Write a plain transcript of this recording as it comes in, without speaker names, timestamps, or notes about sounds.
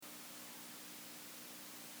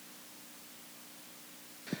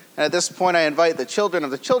And at this point, I invite the children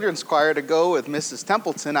of the children's choir to go with Mrs.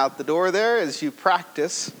 Templeton out the door there as you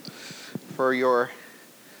practice for your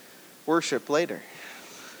worship later.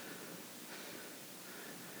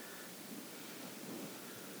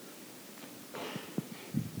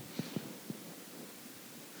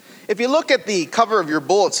 If you look at the cover of your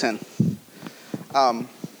bulletin,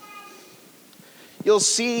 you'll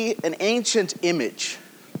see an ancient image.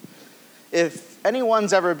 If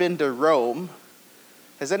anyone's ever been to Rome,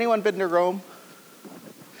 has anyone been to Rome?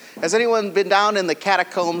 Has anyone been down in the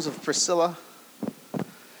catacombs of Priscilla?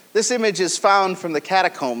 This image is found from the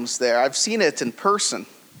catacombs there. I've seen it in person.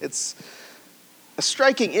 It's a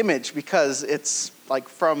striking image because it's like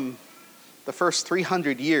from the first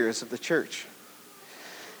 300 years of the church.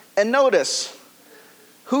 And notice,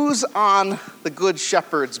 who's on the Good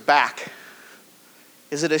Shepherd's back?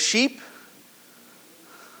 Is it a sheep?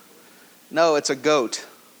 No, it's a goat.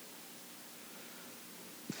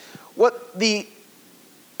 What the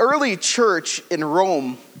early church in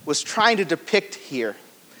Rome was trying to depict here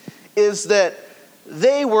is that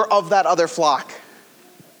they were of that other flock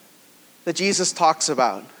that Jesus talks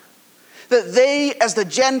about. That they, as the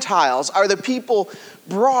Gentiles, are the people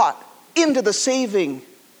brought into the saving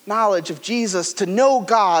knowledge of Jesus to know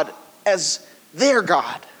God as their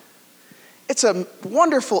God. It's a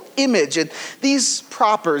wonderful image, and these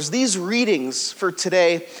propers, these readings for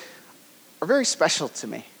today are very special to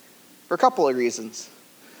me for a couple of reasons.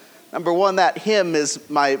 Number one, that hymn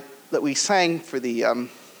that we sang for the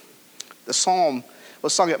psalm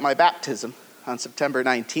was sung at my baptism on September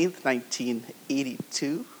 19th,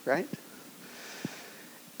 1982, right?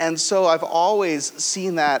 And so I've always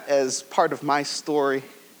seen that as part of my story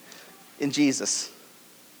in Jesus.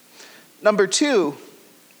 Number two,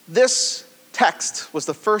 this text was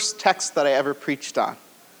the first text that I ever preached on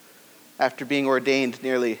after being ordained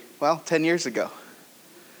nearly, 10 years ago.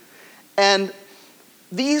 And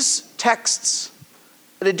these texts,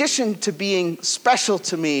 in addition to being special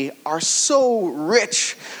to me, are so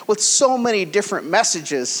rich with so many different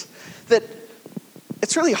messages that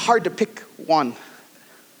it's really hard to pick one.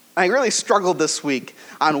 I really struggled this week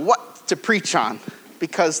on what to preach on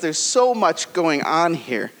because there's so much going on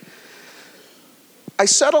here. I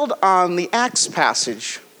settled on the Acts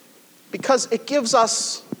passage because it gives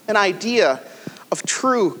us an idea of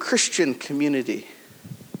true Christian community.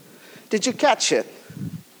 Did you catch it?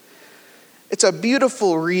 It's a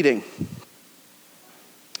beautiful reading.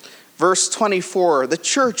 Verse 24, the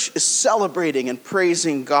church is celebrating and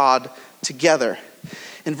praising God together.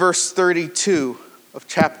 In verse 32 of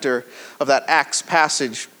that Acts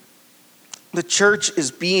passage, the church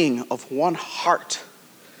is being of one heart.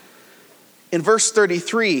 In verse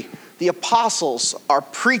 33, the apostles are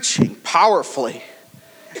preaching powerfully.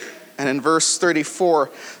 And in verse 34,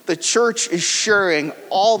 the church is sharing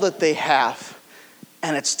all that they have,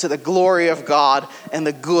 and it's to the glory of God and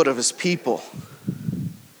the good of his people.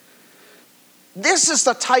 This is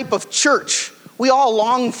the type of church we all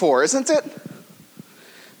long for, isn't it?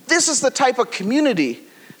 This is the type of community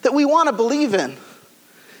that we want to believe in.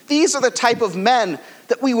 These are the type of men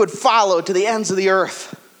that we would follow to the ends of the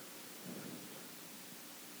earth.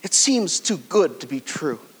 It seems too good to be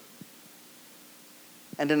true.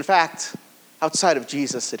 And in fact, outside of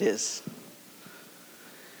Jesus, it is.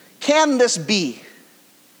 Can this be?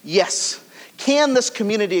 Yes. Can this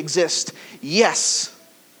community exist? Yes.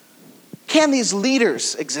 Can these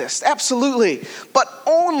leaders exist? Absolutely. But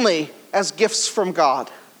only as gifts from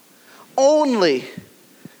God. Only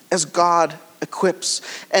as God equips.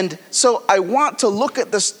 And so I want to look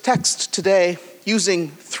at this text today using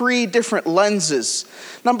three different lenses.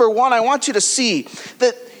 Number one, I want you to see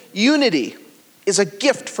that unity is a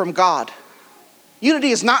gift from God. Unity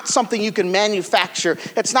is not something you can manufacture.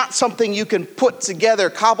 It's not something you can put together,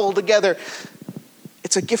 cobble together.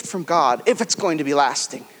 It's a gift from God if it's going to be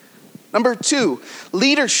lasting. Number two,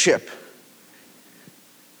 leadership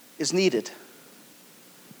is needed.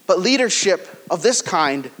 But leadership of this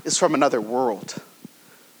kind is from another world.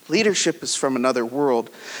 Leadership is from another world.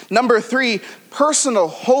 Number three, personal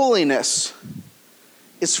holiness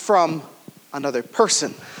is from another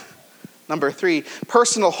person. Number three,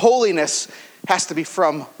 personal holiness has to be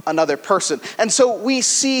from another person. And so we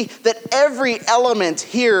see that every element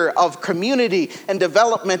here of community and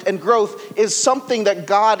development and growth is something that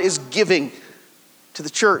God is giving to the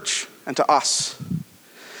church and to us.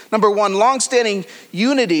 Number one, longstanding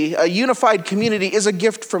unity, a unified community, is a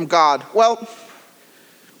gift from God. Well,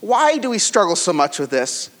 why do we struggle so much with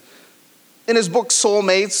this? In his book,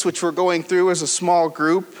 Soulmates, which we're going through as a small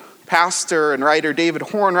group, pastor and writer David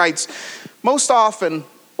Horn writes, most often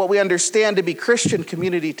what we understand to be Christian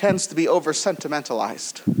community tends to be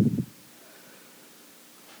over-sentimentalized.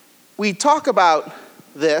 we talk about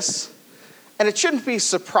this, and it shouldn't be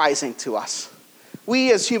surprising to us.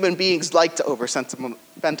 We as human beings like to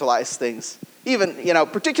over-sentimentalize things, even,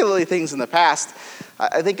 particularly things in the past.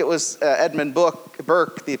 I think it was Edmund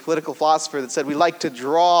Burke, the political philosopher, that said we like to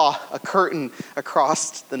draw a curtain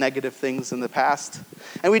across the negative things in the past.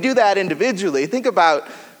 And we do that individually. Think about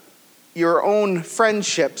your own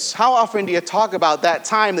friendships. How often do you talk about that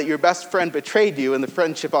time that your best friend betrayed you and the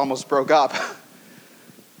friendship almost broke up?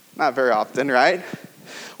 Not very often, right?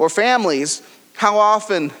 Or families, how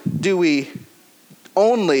often do we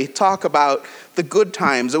only talk about the good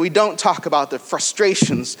times, and we don't talk about the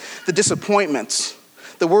frustrations, the disappointments,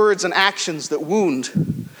 the words and actions that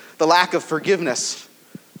wound, the lack of forgiveness,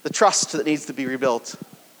 the trust that needs to be rebuilt,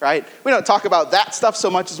 right? We don't talk about that stuff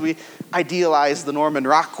so much as we idealize the Norman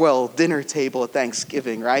Rockwell dinner table at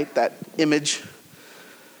Thanksgiving, right? That image.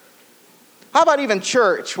 How about even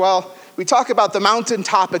church? Well, we talk about the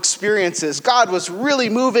mountaintop experiences. God was really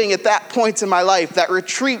moving at that point in my life, that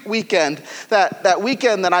retreat weekend, that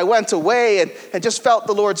weekend that I went away and just felt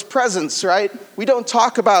the Lord's presence, right? We don't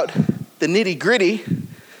talk about the nitty-gritty,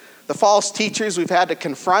 the false teachers we've had to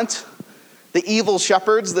confront, the evil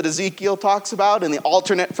shepherds that Ezekiel talks about in the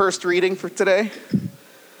alternate first reading for today,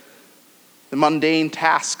 the mundane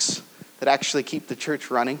tasks that actually keep the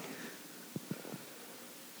church running.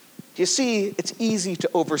 You see, it's easy to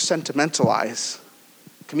over-sentimentalize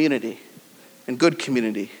community and good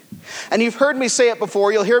community. And you've heard me say it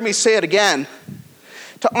before, you'll hear me say it again.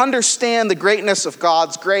 To understand the greatness of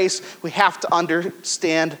God's grace, we have to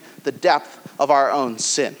understand the depth of our own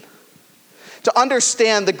sin. To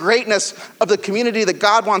understand the greatness of the community that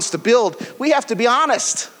God wants to build, we have to be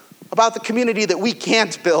honest about the community that we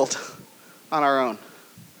can't build on our own.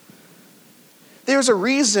 There's a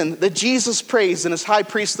reason that Jesus prays in his high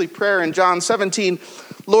priestly prayer in John 17,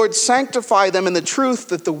 Lord, sanctify them in the truth,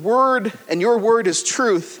 that the word and your word is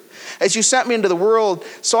truth. As you sent me into the world,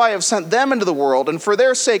 so I have sent them into the world, and for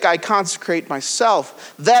their sake I consecrate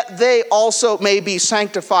myself, that they also may be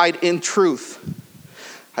sanctified in truth.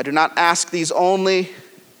 I do not ask these only,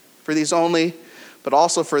 but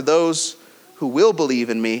also for those who will believe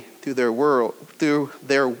in me through their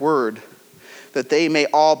word, that they may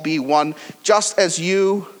all be one, just as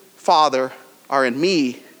you, Father, are in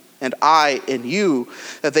me, and I in you,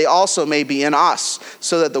 that they also may be in us,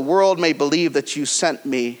 so that the world may believe that you sent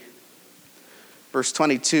me. Verse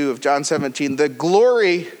 22 of John 17, the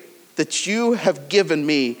glory that you have given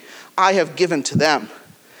me, I have given to them,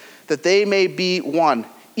 that they may be one,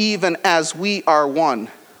 even as we are one,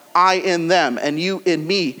 I in them and you in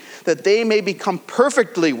me, that they may become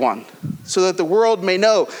perfectly one, so that the world may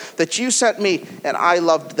know that you sent me and I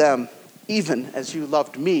loved them, even as you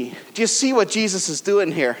loved me. Do you see what Jesus is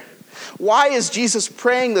doing here? Why is Jesus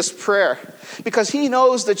praying this prayer? Because he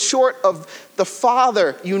knows that short of the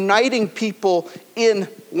Father uniting people in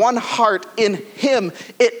one heart in him,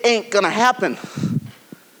 it ain't gonna happen.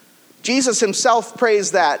 Jesus himself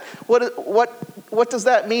prays that. What does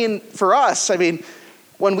that mean for us? I mean,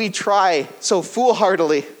 when we try so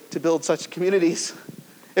foolhardily to build such communities.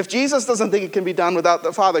 If Jesus doesn't think it can be done without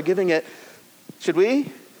the Father giving it, should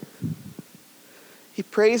we? He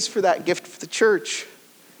prays for that gift for the church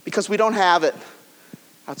because we don't have it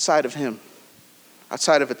outside of him,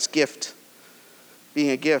 outside of its gift,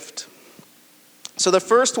 being a gift. So the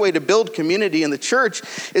first way to build community in the church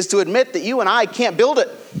is to admit that you and I can't build it.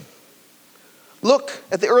 Look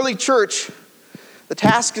at the early church. The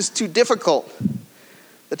task is too difficult.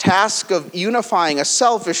 The task of unifying a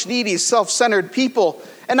selfish, needy, self-centered people,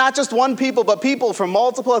 and not just one people, but people from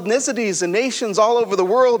multiple ethnicities and nations all over the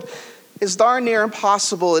world, is darn near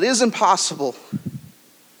impossible. It is impossible.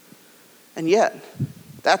 And yet,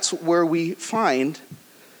 that's where we find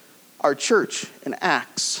our church in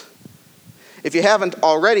Acts. If you haven't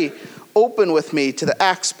already, open with me to the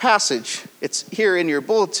Acts passage. It's here in your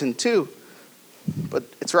bulletin too, but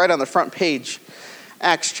it's right on the front page.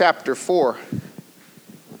 Acts chapter 4.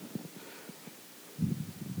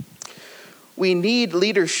 We need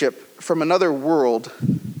leadership from another world,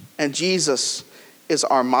 and Jesus is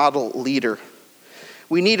our model leader.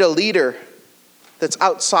 We need a leader that's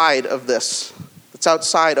outside of this, that's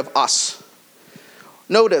outside of us.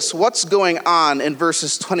 Notice what's going on in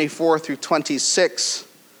verses 24 through 26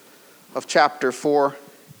 of chapter 4.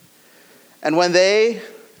 And when they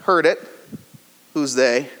heard it, who's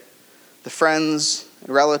they? The friends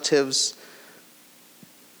and relatives,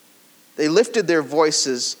 they lifted their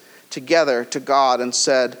voices together to God and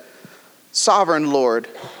said, Sovereign Lord,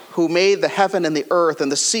 who made the heaven and the earth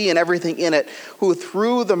and the sea and everything in it, who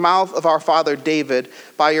through the mouth of our father David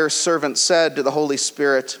by your servant said to the Holy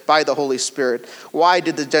Spirit, by the Holy Spirit, why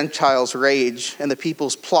did the Gentiles rage and the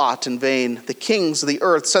peoples plot in vain? The kings of the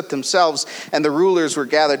earth set themselves, and the rulers were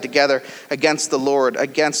gathered together against the Lord,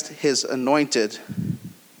 against his anointed.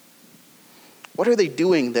 What are they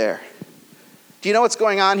doing there? Do you know what's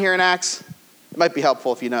going on here in Acts? It might be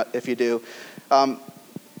helpful if you do.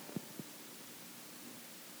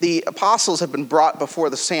 The apostles have been brought before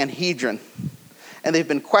the Sanhedrin, and they've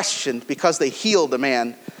been questioned because they healed a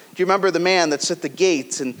man. Do you remember the man that's at the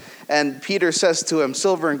gate? And Peter says to him,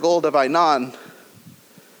 silver and gold have I none,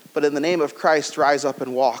 but in the name of Christ, rise up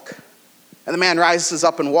and walk. And the man rises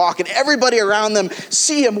up and walks, and everybody around them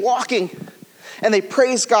see him walking. And they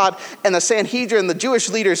praise God, and the Sanhedrin, the Jewish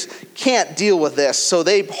leaders, can't deal with this. So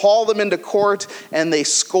they haul them into court, and they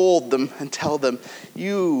scold them and tell them,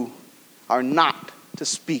 you are not to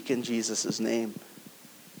speak in Jesus' name.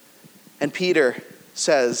 And Peter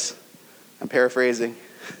says, I'm paraphrasing,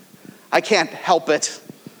 I can't help it.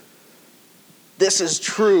 This is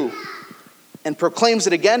true. And proclaims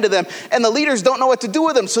it again to them. And the leaders don't know what to do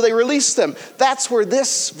with them, so they release them. That's where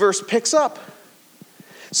this verse picks up.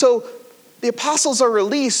 So the apostles are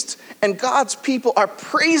released, and God's people are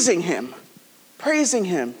praising him,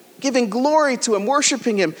 giving glory to him,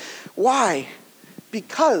 worshiping him. Why?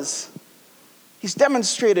 Because he's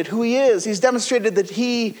demonstrated who he is. He's demonstrated that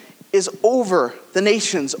he is over the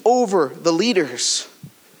nations, over the leaders.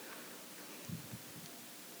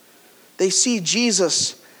 They see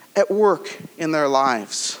Jesus at work in their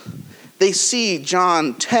lives. They see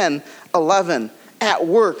John 10:11 at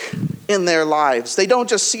work in their lives. They don't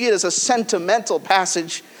just see it as a sentimental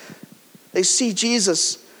passage. They see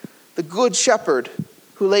Jesus, the good shepherd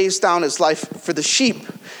who lays down his life for the sheep.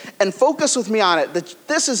 And focus with me on it, that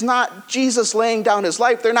this is not Jesus laying down his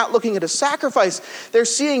life. They're not looking at a sacrifice. They're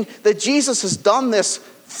seeing that Jesus has done this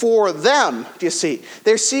for them, do you see?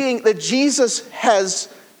 They're seeing that Jesus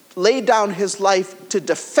has laid down his life to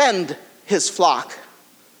defend his flock,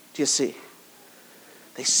 do you see?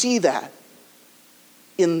 They see that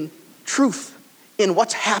in truth, in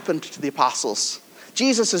what's happened to the apostles.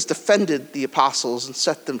 Jesus has defended the apostles and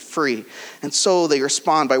set them free. And so they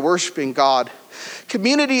respond by worshiping God.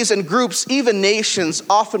 Communities and groups, even nations,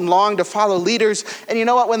 often long to follow leaders. And you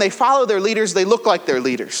know what? When they follow their leaders, they look like their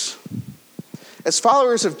leaders. As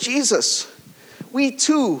followers of Jesus, we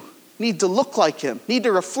too need to look like him, need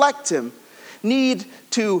to reflect him, need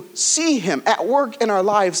to see him at work in our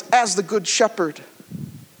lives as the good shepherd.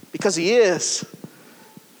 Because he is.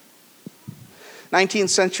 19th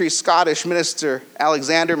century Scottish minister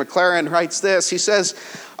Alexander Maclaren writes this. He says,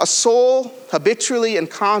 a soul habitually in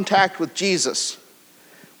contact with Jesus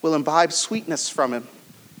will imbibe sweetness from him,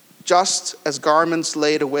 just as garments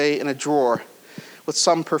laid away in a drawer with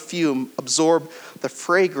some perfume absorb the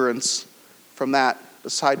fragrance from that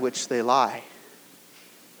beside which they lie.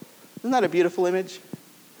 Isn't that a beautiful image?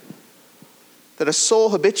 That a soul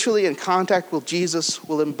habitually in contact with Jesus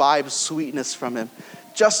will imbibe sweetness from him.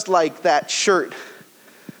 Just like that shirt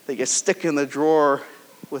that you stick in the drawer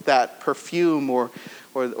with that perfume or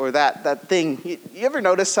that thing. You ever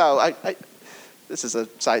notice how, this is a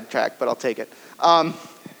sidetrack, but I'll take it.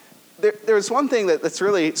 There's one thing that's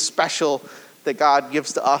really special that God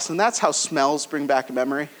gives to us, and that's how smells bring back a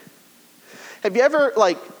memory. Have you ever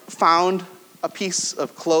found a piece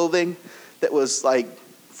of clothing that was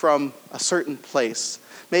from a certain place?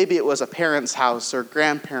 Maybe it was a parent's house or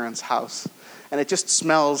grandparents' house. And it just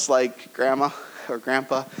smells like grandma or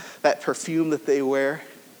grandpa, that perfume that they wear.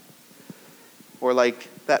 Or like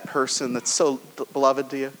that person that's so beloved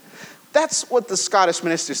to you. That's what the Scottish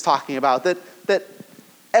minister is talking about. That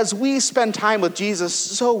as we spend time with Jesus,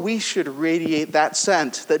 so we should radiate that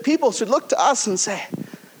scent. That people should look to us and say,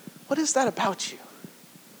 what is that about you?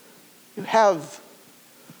 You have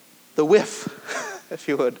the whiff, if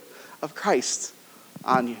you would, of Christ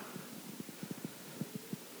on you.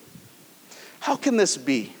 How can this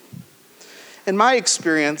be? In my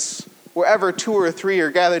experience, wherever 2 or 3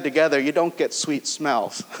 are gathered together, you don't get sweet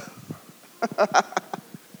smells. And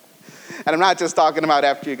I'm not just talking about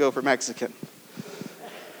after you go for Mexican.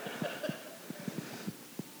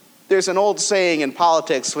 There's an old saying in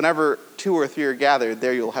politics, whenever 2 or 3 are gathered,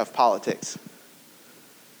 there you'll have politics.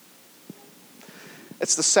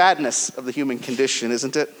 It's the sadness of the human condition,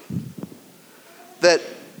 isn't it? That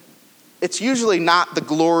it's usually not the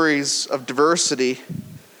glories of diversity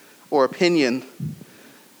or opinion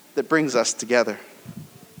that brings us together.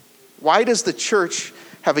 Why does the church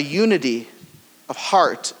have a unity of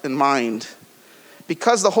heart and mind?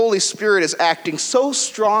 Because the Holy Spirit is acting so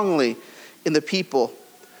strongly in the people.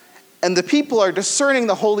 And the people are discerning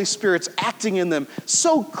the Holy Spirit's acting in them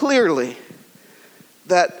so clearly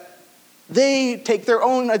that they take their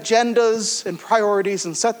own agendas and priorities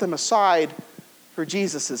and set them aside for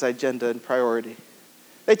Jesus' agenda and priority.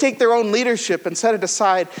 They take their own leadership and set it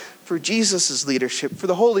aside for Jesus' leadership, for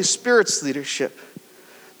the Holy Spirit's leadership.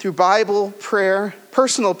 Through Bible, prayer,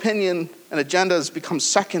 personal opinion, and agendas become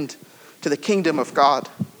second to the kingdom of God.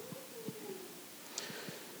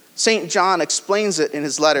 St. John explains it in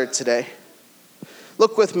his letter today.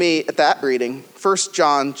 Look with me at that reading, 1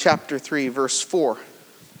 John chapter 3, verse 4.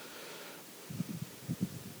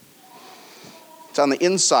 It's on the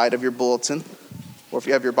inside of your bulletin, or if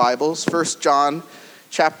you have your Bibles, 1 John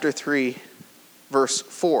chapter 3, verse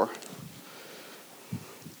 4.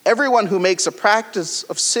 Everyone who makes a practice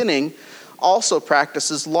of sinning also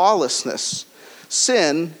practices lawlessness.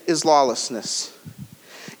 Sin is lawlessness.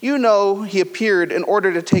 You know he appeared in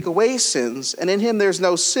order to take away sins, and in him there's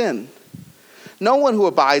no sin. No one who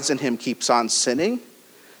abides in him keeps on sinning.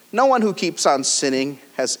 No one who keeps on sinning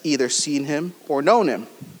has either seen him or known him.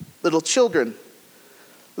 Little children,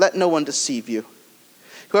 let no one deceive you.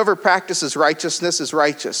 Whoever practices righteousness is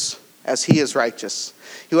righteous, as he is righteous.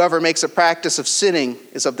 Whoever makes a practice of sinning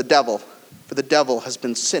is of the devil, for the devil has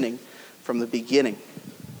been sinning from the beginning.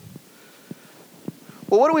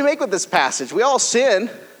 Well, what do we make with this passage? We all sin.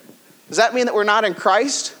 Does that mean that we're not in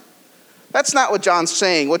Christ? That's not what John's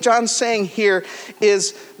saying. What John's saying here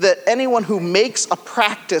is that anyone who makes a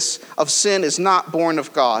practice of sin is not born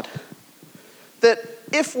of God. That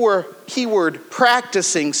if we're, keyword,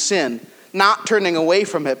 practicing sin, not turning away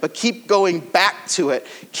from it, but keep going back to it,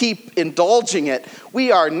 keep indulging it,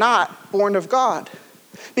 we are not born of God.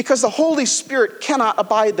 Because the Holy Spirit cannot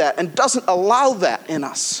abide that and doesn't allow that in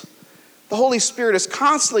us. The Holy Spirit is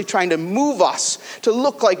constantly trying to move us to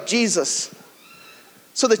look like Jesus.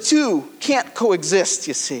 So the two can't coexist,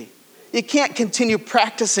 you see. You can't continue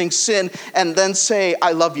practicing sin and then say,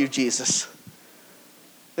 I love you, Jesus.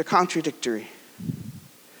 They're contradictory.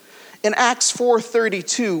 In Acts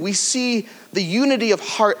 4:32, we see the unity of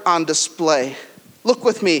heart on display. Look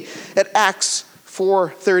with me at Acts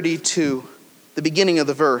 4:32, the beginning of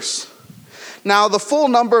the verse. Now the full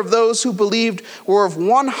number of those who believed were of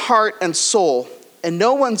one heart and soul, and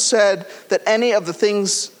no one said that any of the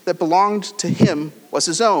things that belonged to him was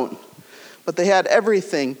his own, but they had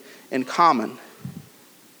everything in common.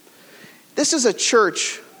 This is a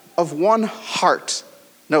church of one heart,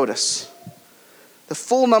 notice. The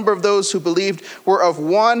full number of those who believed were of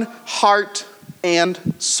one heart and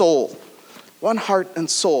soul. One heart and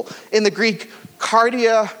soul. In the Greek,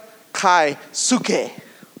 cardia kai suke.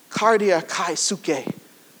 Cardia kai suke.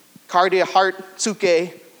 Cardia, heart,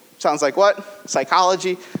 suke. Sounds like what?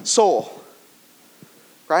 Psychology. Soul.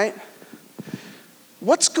 Right?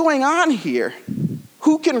 What's going on here?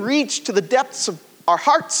 Who can reach to the depths of our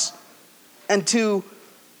hearts and to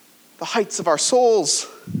the heights of our souls?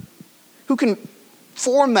 Who can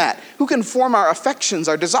form that? Who can form our affections,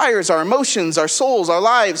 our desires, our emotions, our souls, our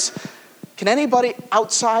lives? Can anybody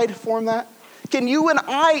outside form that? Can you and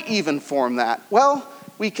I even form that? Well,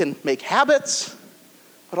 we can make habits,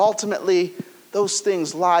 but ultimately those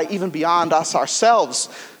things lie even beyond us ourselves.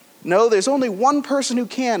 No, there's only one person who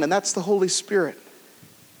can, and that's the Holy Spirit.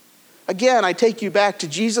 Again, I take you back to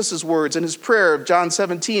Jesus' words in his prayer of John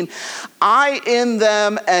 17. I in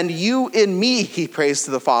them and you in me, he prays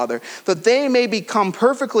to the Father, that they may become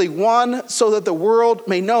perfectly one, so that the world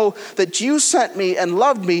may know that you sent me and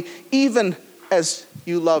loved me, even as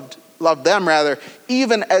you loved them,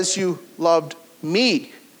 even as you loved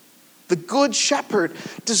me. The good shepherd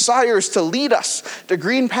desires to lead us to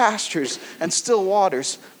green pastures and still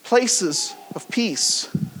waters, places of peace.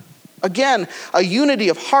 Again, a unity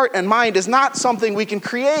of heart and mind is not something we can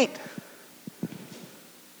create.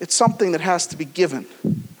 It's something that has to be given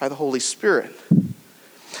by the Holy Spirit.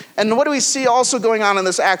 And what do we see also going on in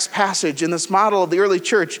this Acts passage, in this model of the early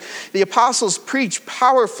church? The apostles preach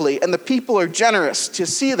powerfully and the people are generous. Do you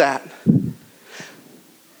see that?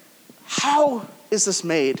 How is this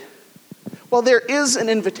made? Well, there is an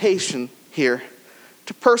invitation here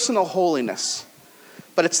to personal holiness.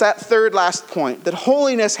 But it's that third last point, that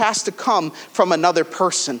holiness has to come from another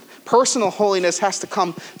person. Personal holiness has to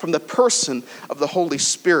come from the person of the Holy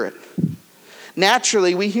Spirit.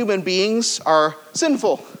 Naturally, we human beings are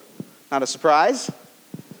sinful. Not a surprise.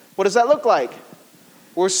 What does that look like?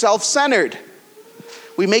 We're self-centered.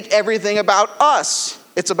 We make everything about us.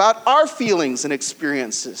 It's about our feelings and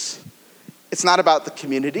experiences. It's not about the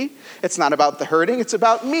community. It's not about the hurting. It's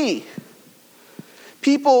about me.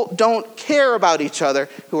 People don't care about each other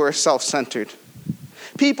who are self-centered.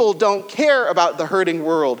 People don't care about the hurting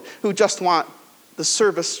world who just want the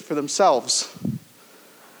service for themselves.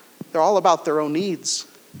 They're all about their own needs.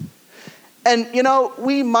 And,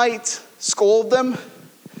 we might scold them.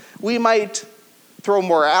 We might throw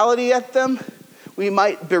morality at them. We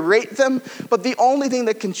might berate them. But the only thing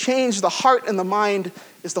that can change the heart and the mind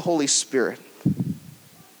is the Holy Spirit.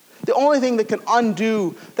 The only thing that can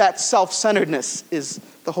undo that self-centeredness is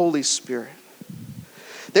the Holy Spirit.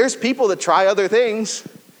 There's people that try other things.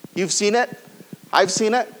 You've seen it. I've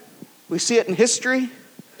seen it. We see it in history.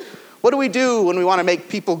 What do we do when we want to make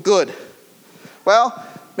people good? Well,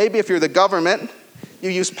 maybe if you're the government, you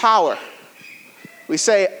use power. We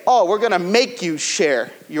say, we're going to make you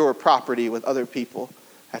share your property with other people.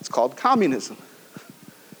 That's called communism.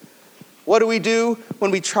 What do we do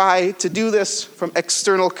when we try to do this from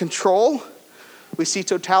external control? We see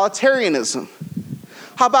totalitarianism.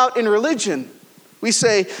 How about in religion? We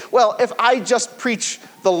say, well, if I just preach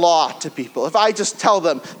the law to people, if I just tell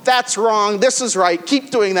them, that's wrong, this is right,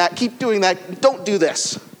 keep doing that, don't do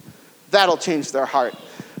this, that'll change their heart.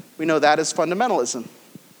 We know that is fundamentalism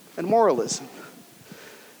and moralism.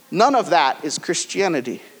 None of that is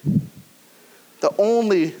Christianity. The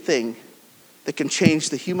only thing that can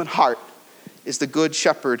change the human heart is the Good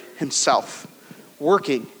Shepherd himself,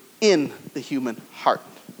 working in the human heart.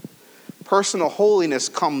 Personal holiness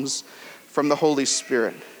comes from the Holy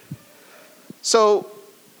Spirit. So,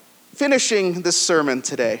 finishing this sermon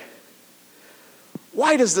today,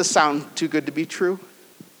 why does this sound too good to be true?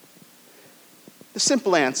 The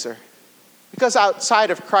simple answer, because outside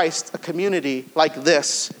of Christ, a community like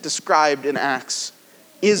this, described in Acts,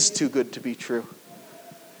 is too good to be true.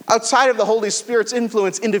 Outside of the Holy Spirit's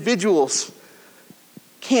influence, individuals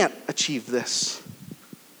can't achieve this.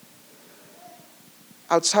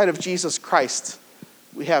 Outside of Jesus Christ,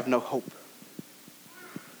 we have no hope.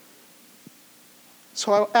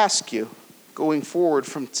 So I'll ask you, going forward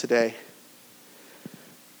from today,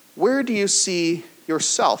 where do you see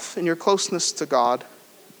yourself in your closeness to God?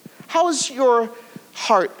 How is your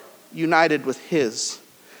heart united with his?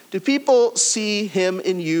 Do people see him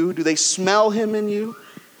in you? Do they smell him in you?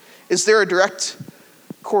 Is there a direct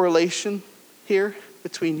correlation here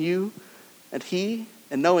between you and he,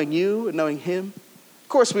 and knowing you and knowing him? Of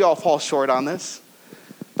course, we all fall short on this.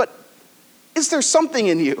 But is there something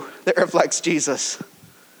in you that reflects Jesus?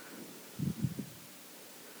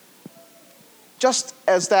 Just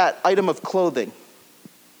as that item of clothing,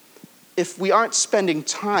 if we aren't spending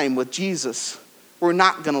time with Jesus, we're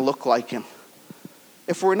not going to look like him.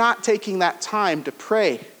 If we're not taking that time to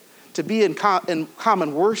pray, to be in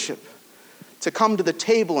common worship, to come to the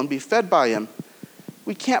table and be fed by him,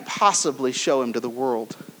 we can't possibly show him to the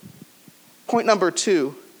world. Point number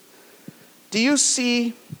 2, do you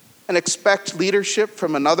see and expect leadership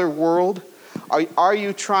from another world? Are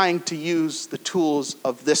you trying to use the tools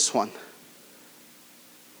of this one?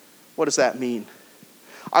 What does that mean?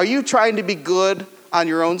 Are you trying to be good on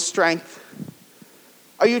your own strength?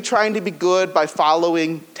 Are you trying to be good by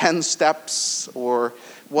following 10 steps or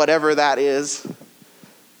whatever that is?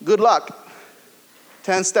 Good luck.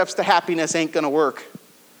 10 steps to happiness ain't going to work.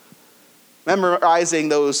 Memorizing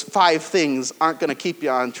those 5 things aren't going to keep you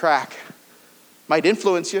on track. Might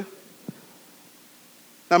influence you.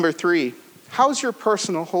 Number 3, how's your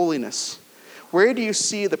personal holiness? Where do you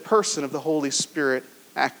see the person of the Holy Spirit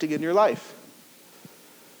acting in your life?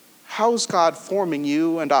 How's God forming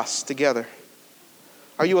you and us together?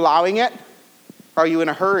 Are you allowing it? Are you in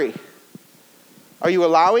a hurry? Are you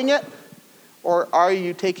allowing it? Or are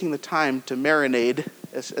you taking the time to marinate,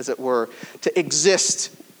 as it were, to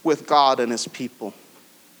exist with God and his people?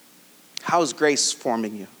 How's grace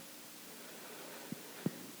forming you?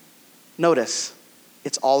 Notice,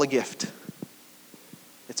 it's all a gift.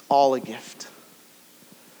 It's all a gift.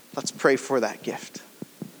 Let's pray for that gift.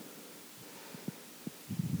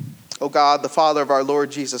 O God, the Father of our Lord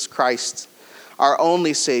Jesus Christ, our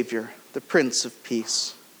only Savior, the Prince of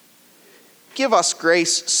Peace, give us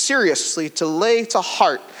grace seriously to lay to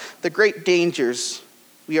heart the great dangers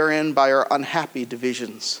we are in by our unhappy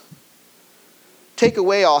divisions. Take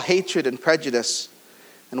away all hatred and prejudice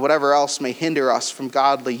and whatever else may hinder us from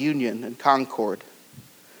godly union and concord.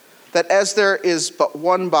 That as there is but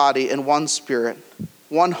one body and one Spirit,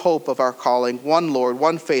 one hope of our calling, one Lord,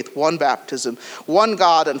 one faith, one baptism, one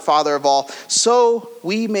God and Father of all, so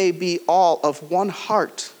we may be all of one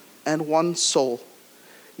heart and one soul,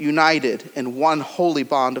 united in one holy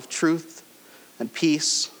bond of truth and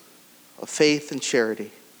peace, of faith and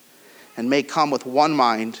charity, and may come with one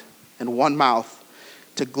mind and one mouth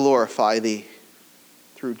to glorify thee.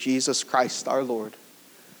 Through Jesus Christ our Lord.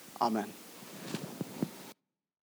 Amen.